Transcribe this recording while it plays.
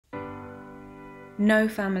No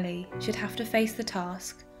family should have to face the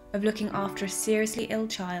task of looking after a seriously ill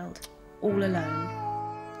child all alone.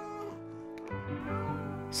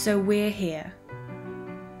 So we're here.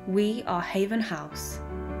 We are Haven House.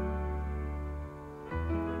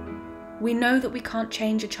 We know that we can't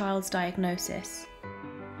change a child's diagnosis,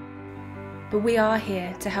 but we are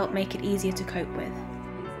here to help make it easier to cope with.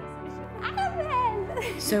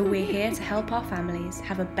 So we're here to help our families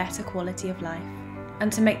have a better quality of life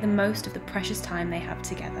and to make the most of the precious time they have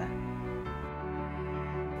together.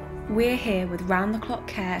 We're here with round-the-clock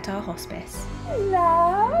care at our hospice.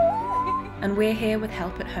 Hello! And we're here with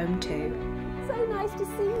help at home too. So nice to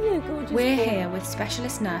see you, gorgeous We're boy. here with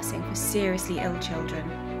specialist nursing for seriously ill children.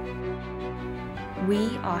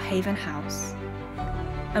 We are Haven House.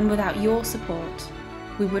 And without your support,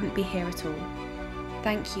 we wouldn't be here at all.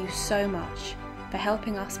 Thank you so much for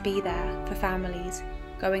helping us be there for families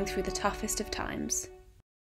going through the toughest of times.